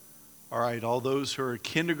All right, all those who are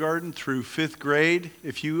kindergarten through fifth grade,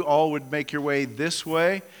 if you all would make your way this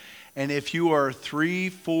way, and if you are 3,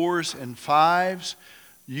 4s, and 5s,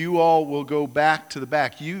 you all will go back to the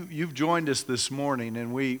back. You've joined us this morning,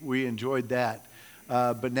 and we enjoyed that.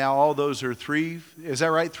 But now all those are 3, is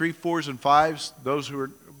that right? 3, 4s, and 5s. Those who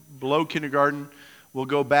are below kindergarten will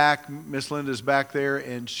go back. Miss Linda's back there,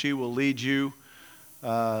 and she will lead you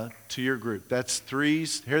to your group. That's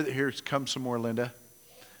 3s. Here comes some more, Linda.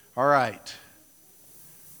 All right.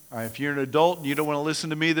 If you're an adult and you don't want to listen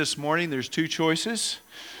to me this morning, there's 2 choices.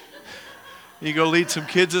 You go lead some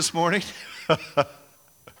kids this morning.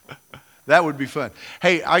 That would be fun.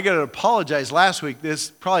 Hey, I got to apologize. Last week, this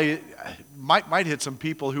probably might hit some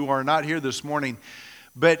people who are not here this morning.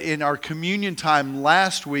 But in our communion time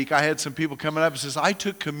last week, I had some people coming up and says, I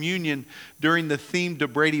took communion during the theme to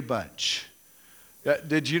Brady Bunch.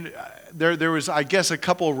 Did you? There was, I guess, a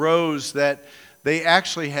couple rows that they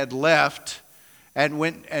actually had left and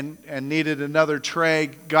went and needed another tray,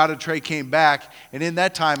 got a tray, came back. And in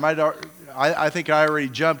that time, I think I already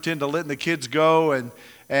jumped into letting the kids go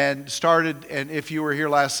and started. And if you were here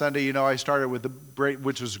last Sunday, you know I started with the Brady,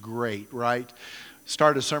 which was great, right?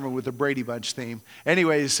 Started a sermon with the Brady Bunch theme.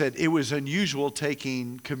 Anyway, he said it was unusual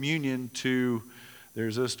taking communion to,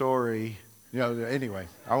 there's a story. Anyway,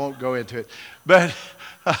 I won't go into it. But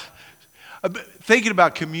thinking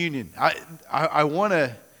about communion, I want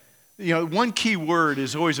to, one key word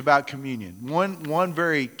is always about communion. One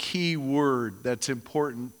very key word that's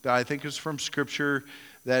important that I think is from Scripture,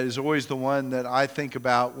 that is always the one that I think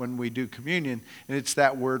about when we do communion, and it's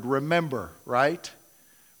that word remember, right?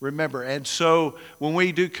 Remember. And so when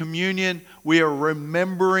we do communion, we are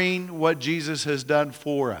remembering what Jesus has done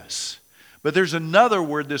for us. But there's another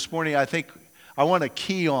word this morning I think I want to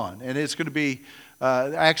key on, and it's going to be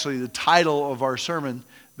actually the title of our sermon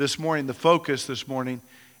this morning, the focus this morning,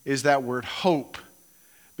 is that word hope.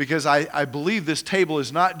 Because I believe this table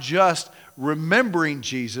is not just remembering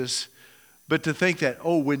Jesus, but to think that,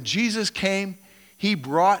 when Jesus came, He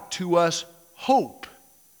brought to us hope.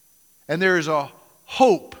 And there is a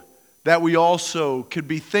hope that we also could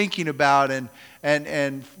be thinking about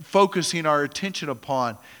and focusing our attention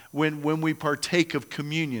upon when we partake of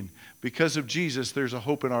communion. Because of Jesus, there's a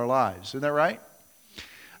hope in our lives. Isn't that right?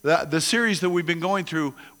 The series that we've been going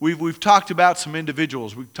through, we've talked about some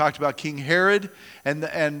individuals. We've talked about King Herod and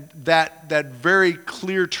that very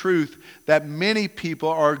clear truth that many people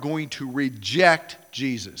are going to reject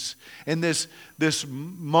Jesus. In this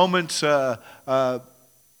moments of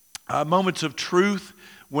truth,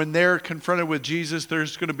 when they're confronted with Jesus,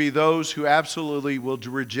 there's going to be those who absolutely will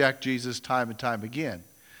reject Jesus time and time again.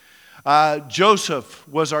 Joseph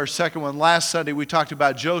was our second one. Last Sunday we talked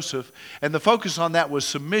about Joseph, and the focus on that was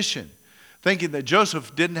submission. Thinking that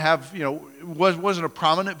Joseph didn't have, wasn't a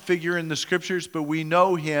prominent figure in the Scriptures, but we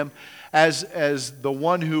know him as the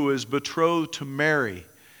one who was betrothed to Mary.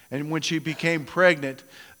 And when she became pregnant,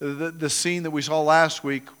 the scene that we saw last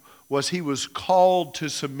week was he was called to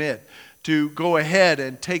submit, to go ahead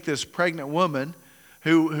and take this pregnant woman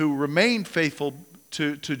who remained faithful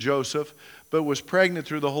to Joseph, but was pregnant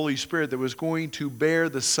through the Holy Spirit, that was going to bear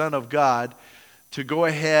the Son of God, to go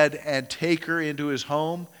ahead and take her into his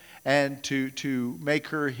home and to make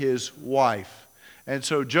her his wife. And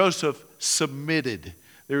so Joseph submitted.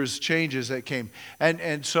 There was changes that came.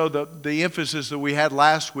 And so the emphasis that we had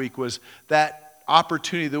last week was that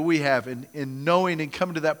opportunity that we have in knowing and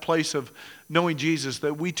coming to that place of knowing Jesus,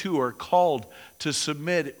 that we too are called to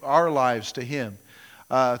submit our lives to Him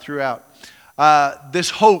throughout. This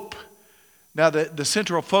hope. Now, the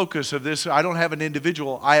central focus of this, I don't have an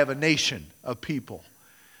individual, I have a nation of people.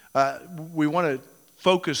 We want to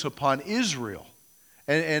focus upon Israel.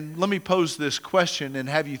 And let me pose this question and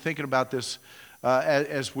have you thinking about this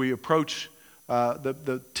as we approach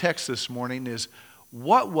the text this morning is,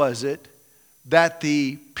 what was it that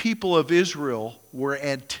the people of Israel were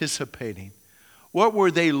anticipating? What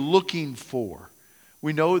were they looking for?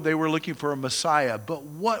 We know they were looking for a Messiah, but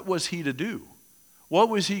what was He to do? What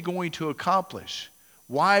was He going to accomplish?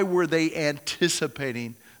 Why were they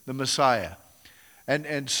anticipating the Messiah?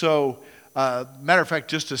 And so, matter of fact,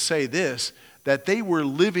 just to say this, that they were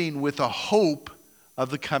living with a hope of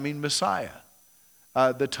the coming Messiah,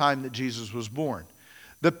 the time that Jesus was born.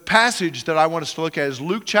 The passage that I want us to look at is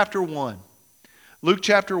Luke chapter 1. Luke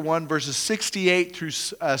chapter 1, verses 68 through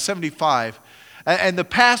 75. And the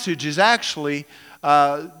passage is actually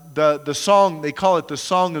the song, they call it the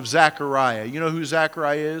Song of Zechariah. You know who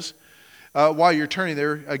Zechariah is? While you're turning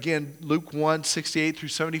there, again, Luke 1, 68 through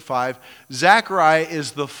 75. Zechariah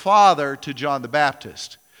is the father to John the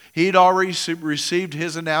Baptist. He'd already received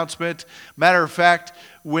his announcement. Matter of fact,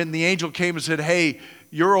 when the angel came and said, hey,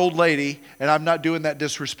 your old lady, and I'm not doing that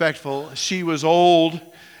disrespectful, she was old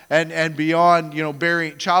and beyond,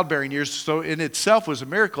 childbearing years, so in itself was a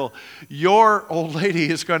miracle. Your old lady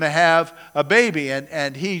is going to have a baby.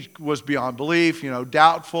 And he was beyond belief,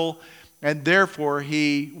 doubtful, and therefore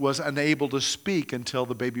he was unable to speak until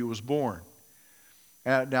the baby was born.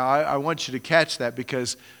 Now, I want you to catch that,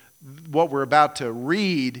 because what we're about to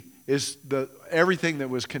read is everything that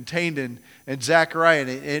was contained in Zechariah,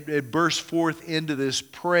 and it burst forth into this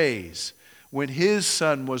praise when his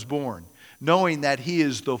son was born, knowing that he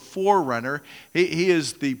is the forerunner. He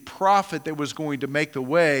is the prophet that was going to make the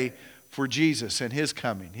way for Jesus and his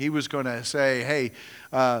coming. He was going to say, hey,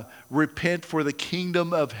 repent, for the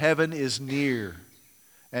kingdom of heaven is near.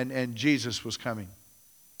 And Jesus was coming.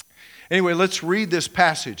 Anyway, let's read this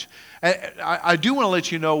passage. I do want to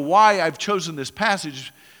let you know why I've chosen this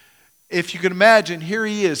passage. If you can imagine, here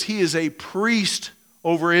he is. He is a priest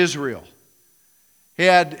over Israel. He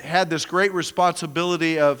had this great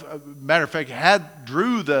responsibility matter of fact,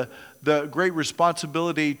 drew the great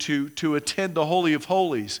responsibility to attend the Holy of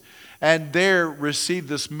Holies, and there received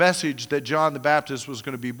this message that John the Baptist was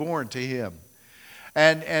going to be born to him.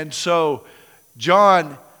 And so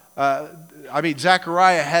Zechariah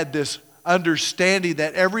had this understanding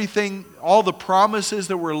that everything, all the promises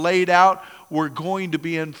that were laid out were going to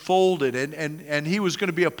be unfolded, and he was going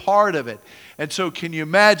to be a part of it. And so can you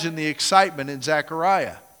imagine the excitement in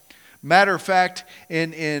Zechariah? Matter of fact,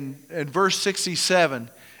 in verse 67,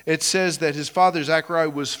 it says that his father Zechariah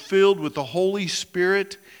was filled with the Holy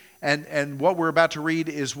Spirit, and what we're about to read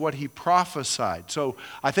is what he prophesied. So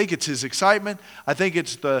I think it's his excitement. I think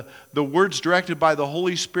it's the words directed by the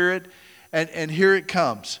Holy Spirit, and here it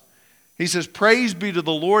comes. He says, "Praise be to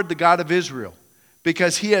the Lord, the God of Israel,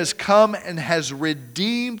 because he has come and has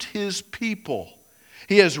redeemed his people.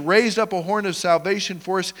 He has raised up a horn of salvation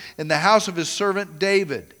for us in the house of his servant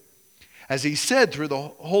David, as he said through the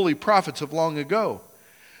holy prophets of long ago.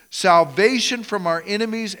 Salvation from our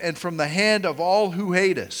enemies and from the hand of all who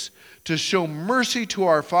hate us, to show mercy to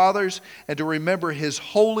our fathers and to remember his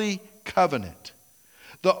holy covenant.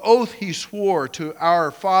 The oath he swore to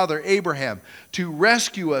our father Abraham, to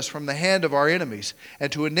rescue us from the hand of our enemies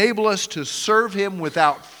and to enable us to serve him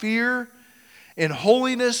without fear, in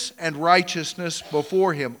holiness and righteousness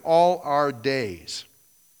before him all our days."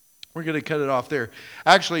 We're going to cut it off there.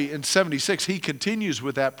 Actually, in 76, he continues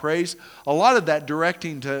with that praise. A lot of that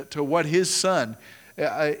directing to what his son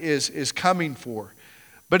is coming for.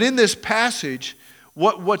 But in this passage,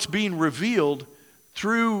 what's being revealed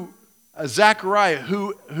through Zechariah,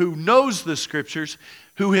 who knows the Scriptures,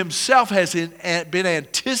 who himself has been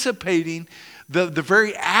anticipating the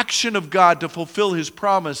very action of God to fulfill his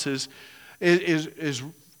promises, it's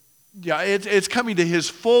coming to his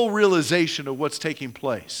full realization of what's taking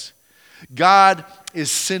place. God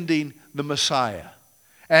is sending the Messiah,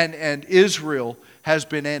 and Israel has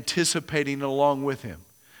been anticipating along with him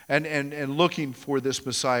and looking for this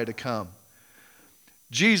Messiah to come.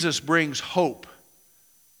 Jesus brings hope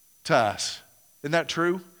to us. Isn't that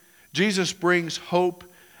true? Jesus brings hope,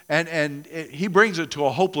 and he brings it to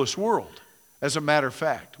a hopeless world, as a matter of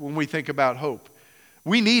fact, when we think about hope.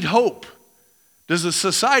 We need hope. Does the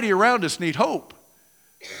society around us need hope?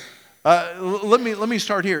 Let me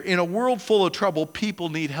start here. In a world full of trouble, people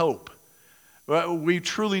need hope. We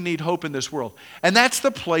truly need hope in this world. And that's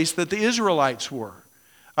the place that the Israelites were.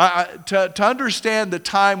 To understand the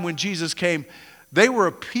time when Jesus came, they were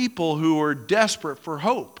a people who were desperate for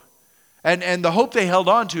hope. And the hope they held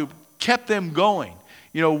on to kept them going,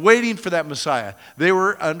 waiting for that Messiah. They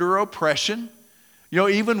were under oppression.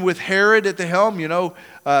 Even with Herod at the helm,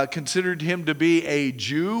 considered him to be a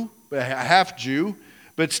Jew, a half Jew,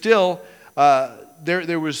 but still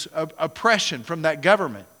there was oppression from that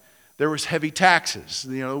government. There was heavy taxes.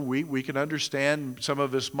 We can understand some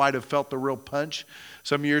of us might have felt the real punch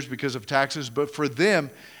some years because of taxes, but for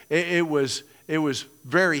them it was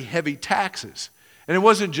very heavy taxes. And it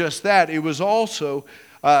wasn't just that. It was also,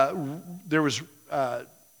 there was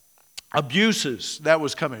abuses that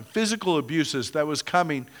was coming, physical abuses that was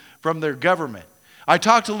coming from their government. I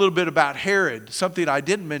talked a little bit about Herod. Something I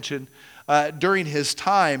didn't mention during his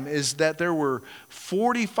time is that there were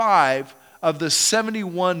 45 of the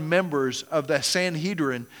 71 members of the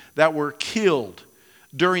Sanhedrin that were killed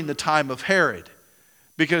during the time of Herod,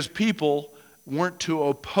 because people weren't to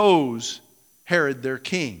oppose Herod, their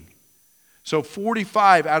king. So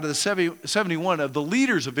 45 out of the 71 of the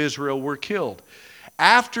leaders of Israel were killed.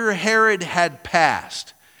 After Herod had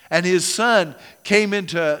passed and his son came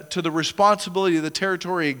into the responsibility of the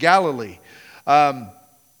territory of Galilee,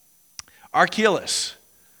 Archelaus,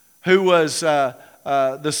 who was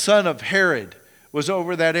the son of Herod, was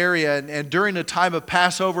over that area. And during the time of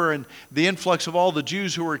Passover and the influx of all the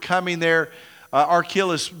Jews who were coming there,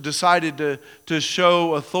 Archelaus decided to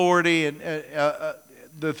show authority and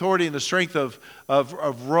the authority and the strength of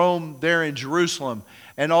Rome there in Jerusalem.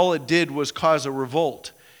 And all it did was cause a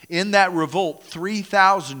revolt. In that revolt,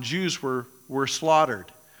 3,000 Jews were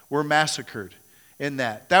slaughtered, were massacred in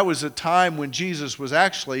that. That was a time when Jesus was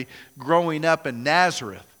actually growing up in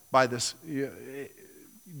Nazareth by this,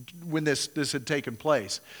 when this had taken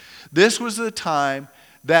place. This was the time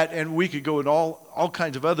that, and we could go into all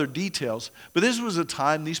kinds of other details, but this was a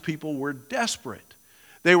time these people were desperate.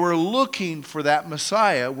 They were looking for that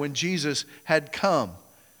Messiah when Jesus had come.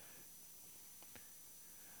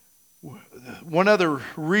 One other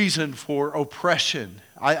reason for oppression,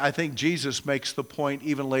 I think Jesus makes the point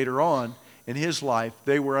even later on in his life,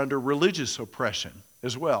 they were under religious oppression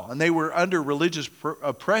as well. And they were under religious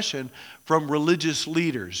oppression from religious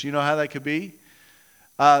leaders. You know how that could be?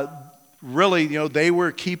 Really, they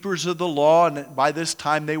were keepers of the law, and by this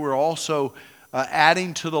time they were also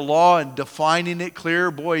adding to the law and defining it clear.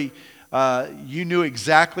 Boy, you knew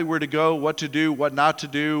exactly where to go, what to do, what not to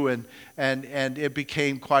do, and it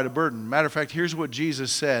became quite a burden. Matter of fact, here's what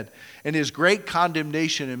Jesus said. In his great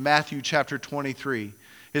condemnation in Matthew chapter 23,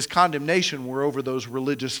 his condemnation were over those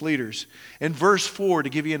religious leaders. In verse 4, to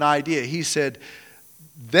give you an idea, he said,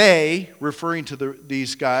 they, referring to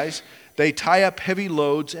these guys, they tie up heavy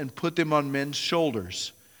loads and put them on men's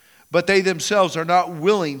shoulders, but they themselves are not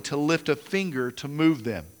willing to lift a finger to move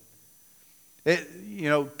them.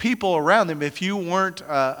 People around them, if you weren't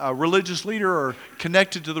a religious leader or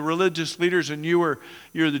connected to the religious leaders and you're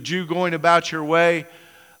the Jew going about your way,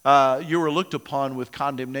 you were looked upon with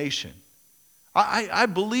condemnation. I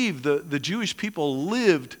believe the Jewish people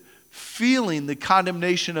lived feeling the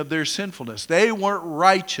condemnation of their sinfulness. They weren't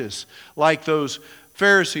righteous like those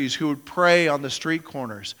Pharisees who would pray on the street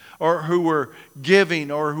corners, or who were giving,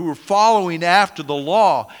 or who were following after the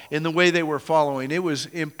law in the way they were following. It was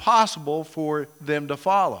impossible for them to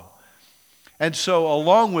follow. And so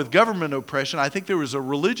along with government oppression, I think there was a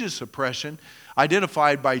religious oppression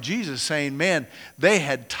identified by Jesus, saying, man, they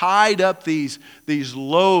had tied up these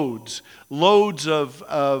loads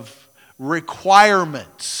of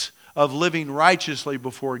requirements of living righteously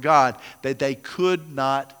before God that they could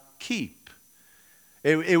not keep.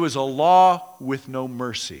 It was a law with no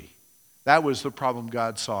mercy. That was the problem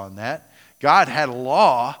God saw in that. God had a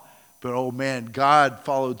law, but oh man, God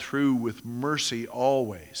followed through with mercy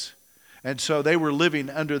always. And so they were living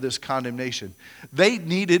under this condemnation. They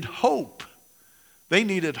needed hope. They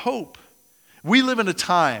needed hope. We live in a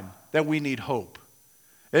time that we need hope.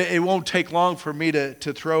 It won't take long for me to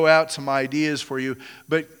throw out some ideas for you,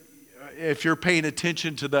 but if you're paying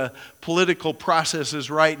attention to the political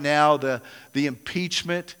processes right now, the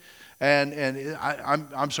impeachment, and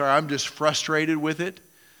I'm sorry, I'm just frustrated with it.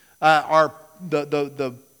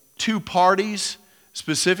 The two parties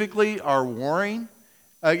specifically are warring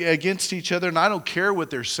against each other, and I don't care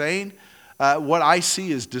what they're saying. What I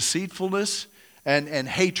see is deceitfulness and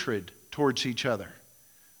hatred towards each other.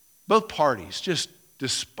 Both parties just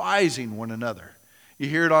despising one another. You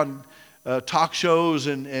hear it on talk shows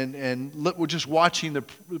and just watching the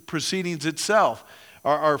proceedings itself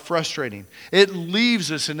are frustrating. It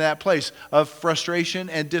leaves us in that place of frustration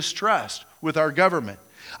and distrust with our government.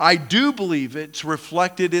 I do believe it's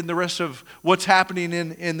reflected in the rest of what's happening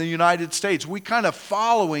in the United States. We kind of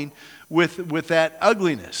following with that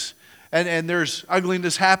ugliness. And there's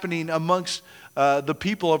ugliness happening amongst the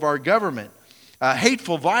people of our government.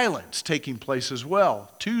 Hateful violence taking place as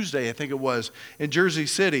well. Tuesday, I think it was, in Jersey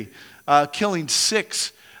City, killing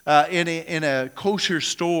 6 in a kosher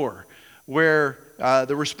store where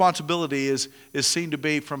the responsibility is seen to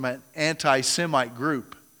be from an anti-Semite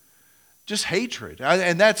group. Just hatred.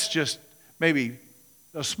 And that's just maybe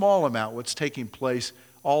a small amount what's taking place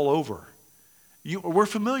all over. We're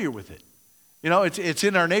familiar with it. It's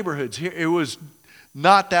in our neighborhoods. Here, it was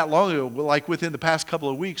not that long ago, like within the past couple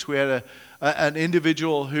of weeks, we had an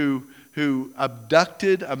individual who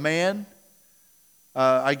abducted a man.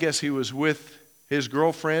 I guess he was with his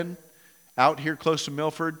girlfriend out here close to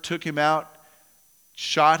Milford, took him out,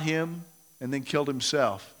 shot him, and then killed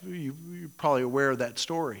himself. You're probably aware of that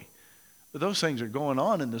story. But those things are going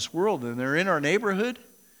on in this world, and they're in our neighborhood.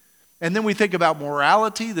 And then we think about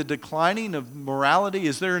morality, the declining of morality.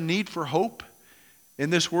 Is there a need for hope in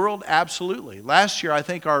this world? Absolutely. Last year, I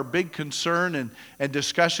think our big concern and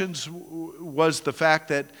discussions was the fact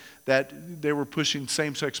that they were pushing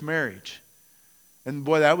same-sex marriage. And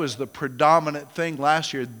boy, that was the predominant thing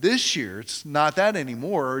last year. This year, it's not that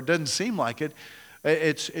anymore, or it doesn't seem like it.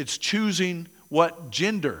 It's choosing what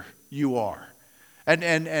gender you are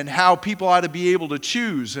and how people ought to be able to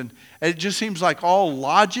choose. And it just seems like all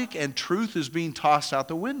logic and truth is being tossed out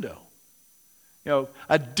the window.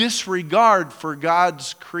 A disregard for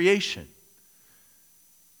God's creation.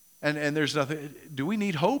 And there's nothing. Do we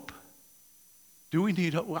need hope? Do we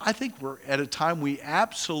need hope? Well, I think we're at a time we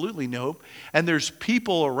absolutely need hope. And there's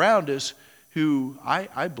people around us who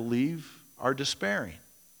I believe are despairing.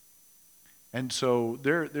 And so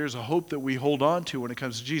there's a hope that we hold on to when it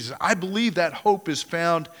comes to Jesus. I believe that hope is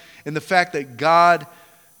found in the fact that God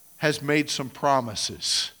has made some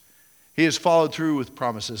promises. He has followed through with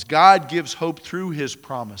promises. God gives hope through His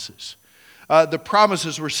promises. The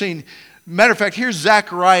promises we're seeing. Matter of fact, here's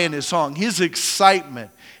Zechariah in his song. His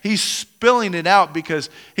excitement. He's spilling it out because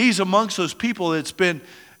he's amongst those people that's been,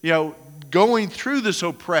 going through this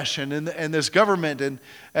oppression and this government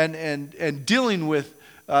and dealing with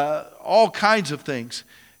all kinds of things.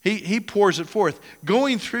 He pours it forth.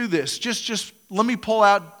 Going through this, just let me pull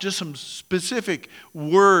out just some specific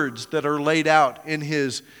words that are laid out in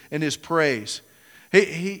his praise.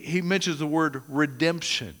 He mentions the word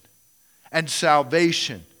redemption and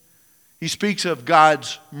salvation. He speaks of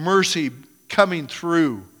God's mercy coming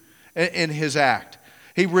through in His act.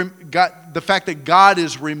 The fact that God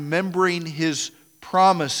is remembering His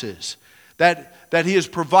promises, that He is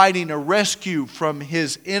providing a rescue from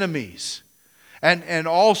His enemies, and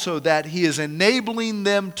also that He is enabling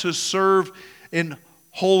them to serve in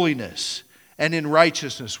holiness and in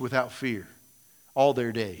righteousness without fear all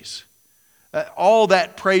their days. All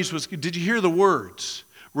that praise was, did you hear the words?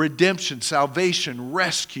 Redemption, salvation,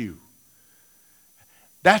 rescue.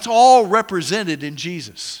 That's all represented in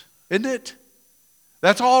Jesus, isn't it?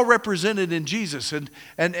 That's all represented in Jesus.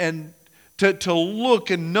 And to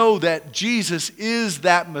look and know that Jesus is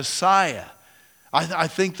that Messiah. I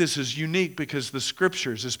think this is unique because the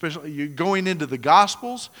Scriptures, especially you're going into the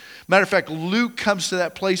Gospels. Matter of fact, Luke comes to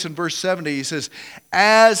that place in verse 70. He says,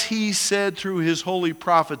 as He said through His holy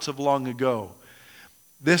prophets of long ago.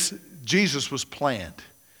 Jesus was planned.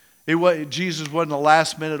 Jesus wasn't a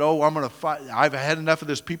last minute, I've had enough of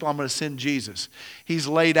this people, I'm going to send Jesus. He's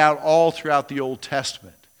laid out all throughout the Old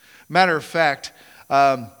Testament. Matter of fact,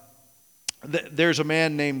 there's a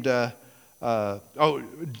man named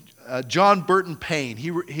John Burton Payne.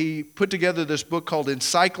 He put together this book called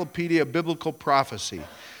Encyclopedia of Biblical Prophecy.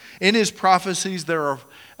 In his prophecies,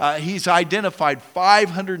 he's identified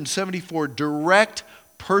 574 direct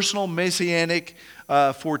personal messianic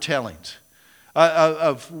foretellings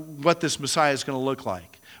of what this Messiah is going to look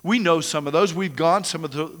like. We know some of those. We've gone some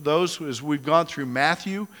of those as we've gone through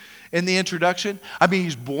Matthew in the introduction.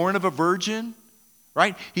 He's born of a virgin,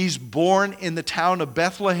 right? He's born in the town of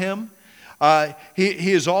Bethlehem.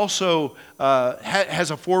 He is also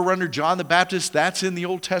has a forerunner, John the Baptist. That's in the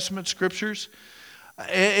Old Testament Scriptures.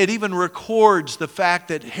 It even records the fact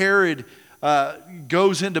that Herod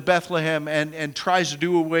goes into Bethlehem and tries to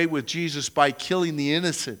do away with Jesus by killing the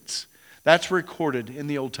innocents. That's recorded in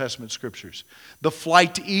the Old Testament Scriptures. The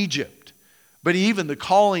flight to Egypt, but even the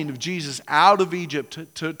calling of Jesus out of Egypt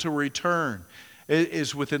to return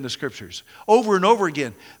is within the Scriptures. Over and over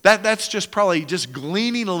again. That's just probably just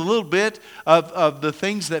gleaning a little bit of the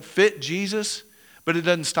things that fit Jesus, but it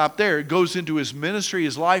doesn't stop there. It goes into His ministry,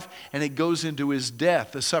 His life, and it goes into His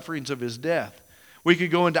death, the sufferings of His death. We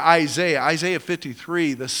could go into Isaiah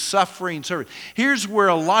 53, the suffering servant. Here's where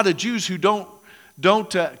a lot of Jews who don't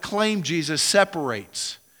claim Jesus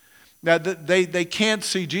separates. Now, they can't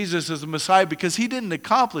see Jesus as the Messiah because He didn't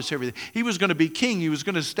accomplish everything. He was going to be king. He was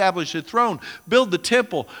going to establish a throne, build the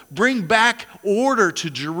temple, bring back order to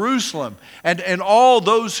Jerusalem. And all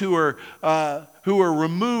those who are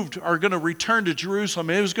removed are going to return to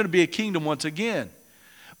Jerusalem. And it was going to be a kingdom once again.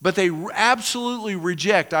 But they absolutely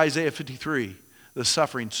reject Isaiah 53, the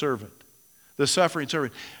suffering servant. The suffering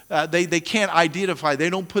servant. They can't identify. They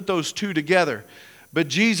don't put those two together. But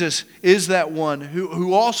Jesus is that one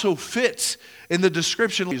who also fits in the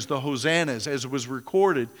description of the Hosannas as it was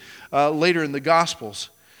recorded later in the Gospels.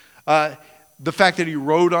 The fact that He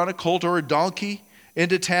rode on a colt or a donkey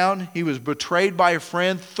into town. He was betrayed by a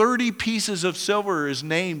friend. 30 pieces of silver is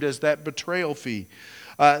named as that betrayal fee.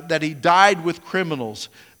 That He died with criminals.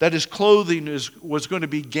 That His clothing was going to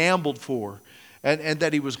be gambled for. And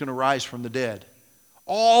that He was going to rise from the dead.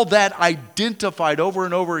 All that identified over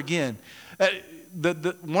and over again.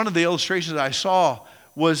 One of the illustrations I saw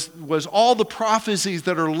was all the prophecies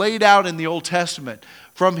that are laid out in the Old Testament.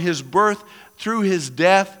 From His birth through His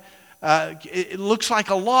death, it looks like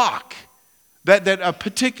a lock. That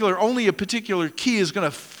only a particular key is going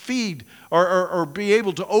to feed or be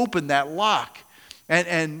able to open that lock.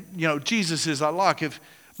 And Jesus is that lock. If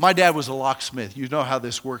my dad was a locksmith, you know how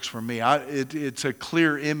this works for me. It's a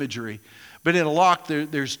clear imagery. But in a lock,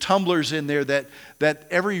 there's tumblers in there that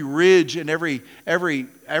every ridge and every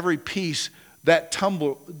piece that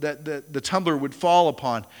the tumbler would fall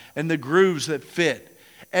upon, and the grooves that fit.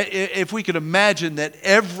 If we could imagine that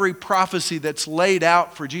every prophecy that's laid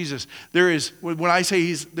out for Jesus, when I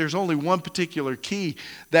say there's only one particular key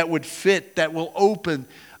that would fit, that will open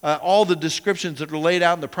all the descriptions that are laid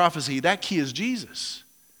out in the prophecy, that key is Jesus.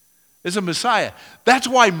 It's a Messiah. That's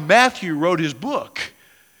why Matthew wrote his book.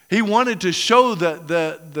 He wanted to show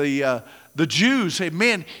the Jews, hey,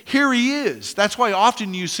 man, here he is. That's why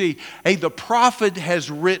often you see, hey, the prophet has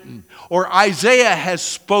written, or Isaiah has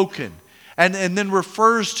spoken, and then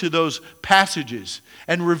refers to those passages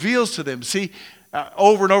and reveals to them. See,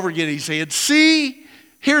 over and over again he's saying, see,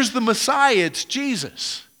 here's the Messiah, it's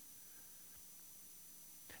Jesus.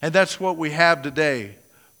 And that's what we have today,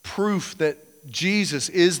 proof that Jesus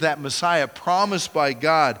is that Messiah promised by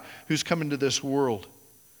God who's come into this world.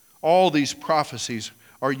 All these prophecies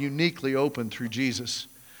are uniquely opened through Jesus.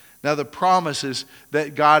 Now the promises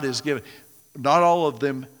that God has given, not all of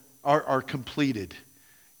them are completed.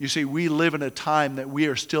 You see, we live in a time that we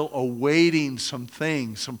are still awaiting some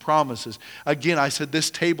things, some promises. Again, I said this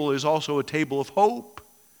table is also a table of hope,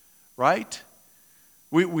 right?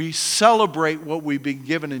 We celebrate what we've been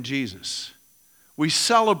given in Jesus. We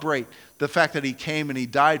celebrate the fact that he came and he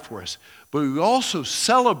died for us. But we also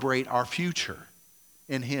celebrate our future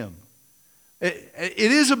in him. It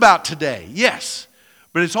is about today, yes,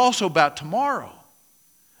 but it's also about tomorrow.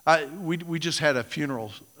 We just had a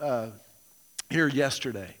funeral here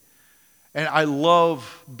yesterday. And I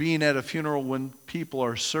love being at a funeral when people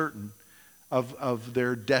are certain of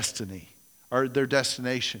their destiny or their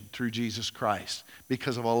destination through Jesus Christ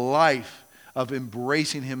because of a life of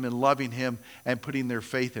embracing him and loving him and putting their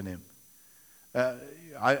faith in him.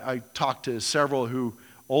 I talked to several who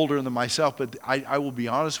older than myself, but I will be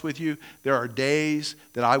honest with you, there are days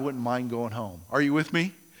that I wouldn't mind going home. Are you with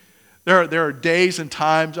me? There are days and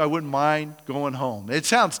times I wouldn't mind going home. It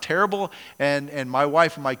sounds terrible, and my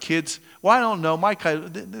wife and my kids, well, I don't know,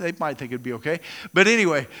 they might think it'd be okay. But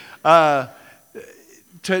anyway,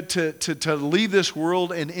 to leave this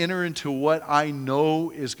world and enter into what I know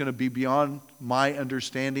is going to be beyond my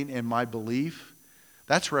understanding and my belief,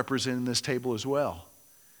 that's represented in this table as well.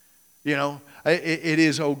 You know, it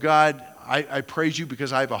is, oh God, I praise you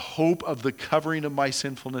because I have a hope of the covering of my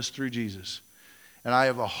sinfulness through Jesus. And I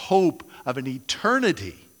have a hope of an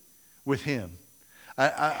eternity with him.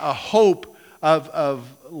 A hope of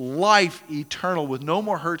life eternal with no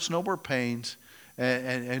more hurts, no more pains,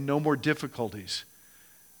 and no more difficulties.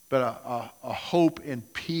 But a hope in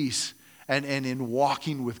peace and in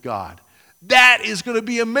walking with God. That is going to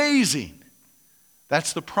be amazing.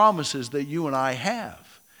 That's the promises that you and I have.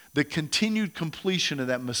 The continued completion of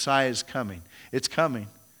that Messiah is coming. It's coming.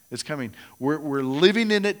 It's coming. We're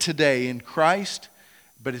living in it today in Christ,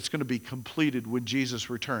 but it's going to be completed when Jesus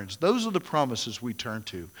returns. Those are the promises we turn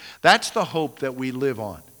to. That's the hope that we live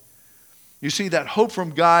on. You see, that hope from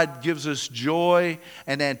God gives us joy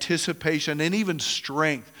and anticipation and even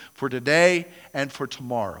strength for today and for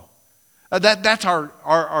tomorrow. That's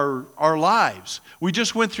our lives. We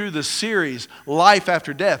just went through the series, Life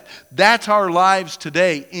After Death. That's our lives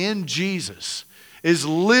today in Jesus, is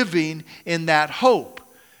living in that hope.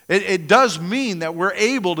 It does mean that we're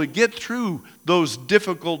able to get through those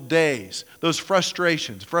difficult days, those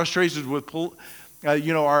frustrations with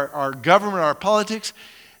our government, our politics.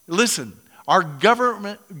 Listen, our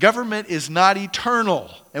government is not eternal.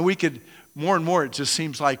 And we could, more and more, it just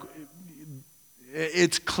seems like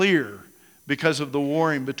it's clear because of the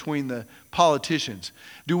warring between the politicians.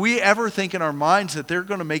 Do we ever think in our minds that they're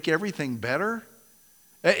going to make everything better?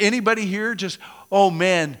 Anybody here just, oh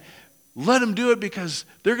man, let them do it because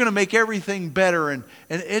they're going to make everything better and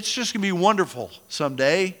it's just going to be wonderful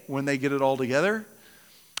someday when they get it all together?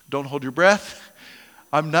 Don't hold your breath.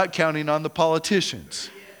 I'm not counting on the politicians,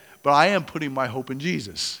 but I am putting my hope in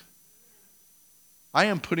Jesus. I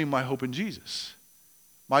am putting my hope in Jesus.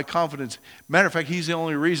 My confidence. Matter of fact, he's the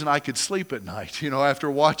only reason I could sleep at night, after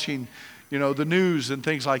watching, the news and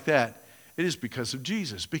things like that. It is because of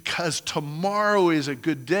Jesus. Because tomorrow is a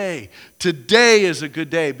good day. Today is a good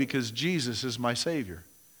day because Jesus is my Savior.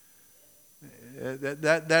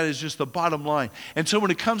 That is just the bottom line. And so when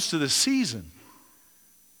it comes to the season,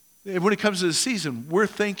 we're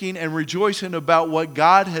thinking and rejoicing about what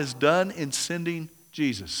God has done in sending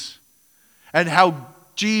Jesus. And how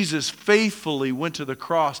Jesus faithfully went to the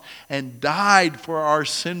cross and died for our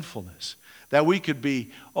sinfulness, that we could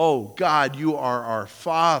be, oh God, you are our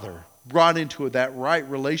Father, brought into that right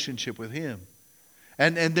relationship with Him,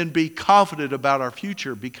 and then be confident about our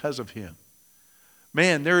future because of Him.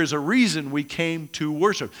 Man, there is a reason we came to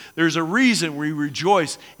worship. There's a reason we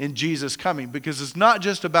rejoice in Jesus coming, because it's not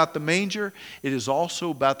just about the manger, it is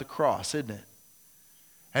also about the cross, isn't it?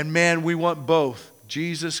 And man, we want both.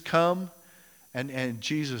 Jesus come and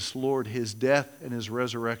Jesus, Lord, His death and His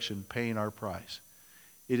resurrection paying our price.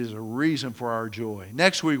 It is a reason for our joy.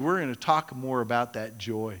 Next week, we're going to talk more about that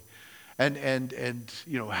joy and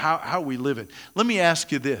you know, how we live it. Let me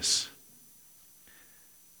ask you this.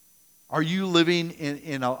 Are you living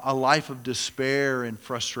in a life of despair and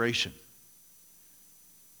frustration?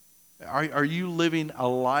 Are you living a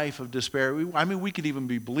life of despair? I mean, we could even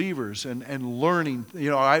be believers and learning. You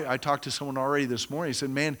know, I talked to someone already this morning. He said,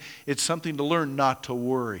 man, it's something to learn not to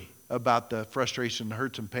worry about the frustration, the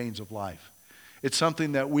hurts and pains of life. It's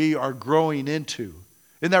something that we are growing into.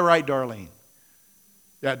 Isn't that right, Darlene?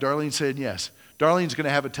 Yeah, Darlene said yes. Darlene's going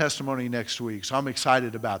to have a testimony next week, so I'm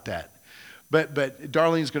excited about that. But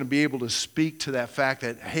Darlene's going to be able to speak to that fact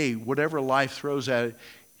that, hey, whatever life throws at it,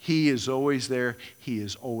 He is always there. He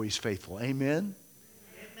is always faithful. Amen?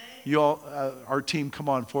 You all, our team, come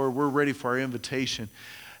on forward. We're ready for our invitation.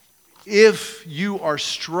 If you are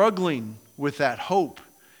struggling with that hope,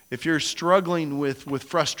 if you're struggling with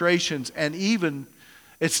frustrations, and even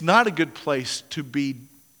it's not a good place to be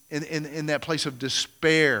in that place of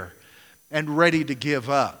despair and ready to give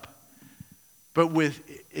up. But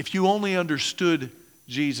if you only understood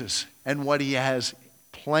Jesus and what He has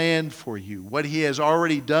planned for you, what He has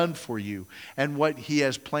already done for you, and what He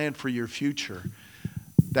has planned for your future,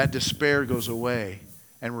 that despair goes away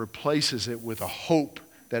and replaces it with a hope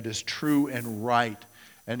that is true and right,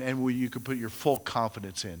 and where you can put your full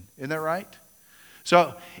confidence in. Isn't that right?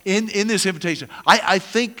 So in this invitation, I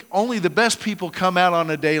think only the best people come out on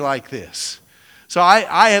a day like this. So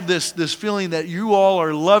I have this feeling that you all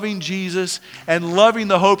are loving Jesus and loving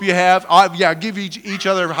the hope you have. Yeah, give each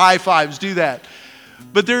other high fives. Do that.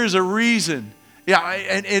 But there is a reason. Yeah,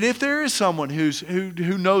 and if there is someone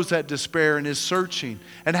who knows that despair and is searching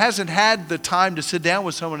and hasn't had the time to sit down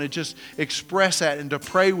with someone and just express that and to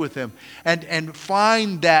pray with them and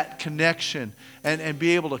find that connection and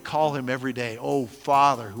be able to call Him every day, oh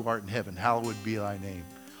Father who art in heaven, hallowed be Thy name.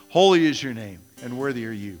 Holy is Your name, and worthy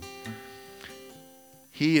are You.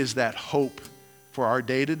 He is that hope for our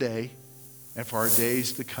day to day and for our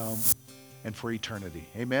days to come and for eternity.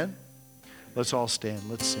 Amen? Let's all stand.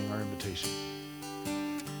 Let's sing our invitation.